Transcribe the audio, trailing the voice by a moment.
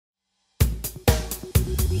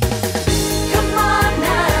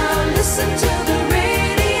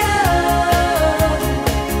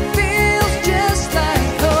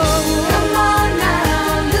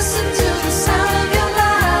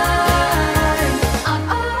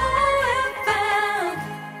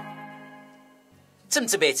Tim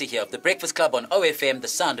Tabeta here of The Breakfast Club on OFM, the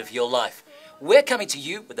sound of your life. We're coming to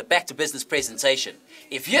you with a Back to Business presentation.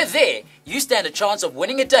 If you're there, you stand a chance of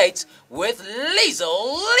winning a date with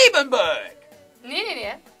Liesel Liebenberg.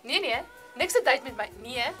 Nee. Niks te date met my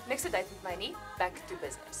nie. Back to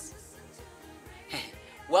business.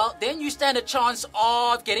 Well, then you stand a chance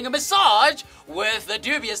of getting a massage with the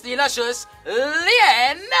dubiously luscious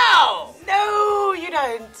Leanne Now. No, you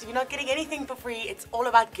don't. You're not getting anything for free. It's all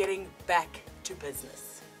about getting back to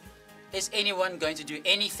business. Is anyone going to do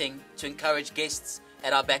anything to encourage guests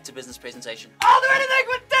at our Back to Business presentation? I'll do anything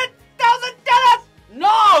with $10,000!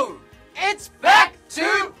 No! It's Back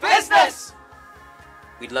to Business!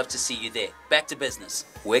 We'd love to see you there. Back to Business.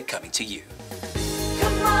 We're coming to you.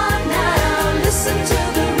 Come on now, listen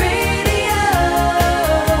to the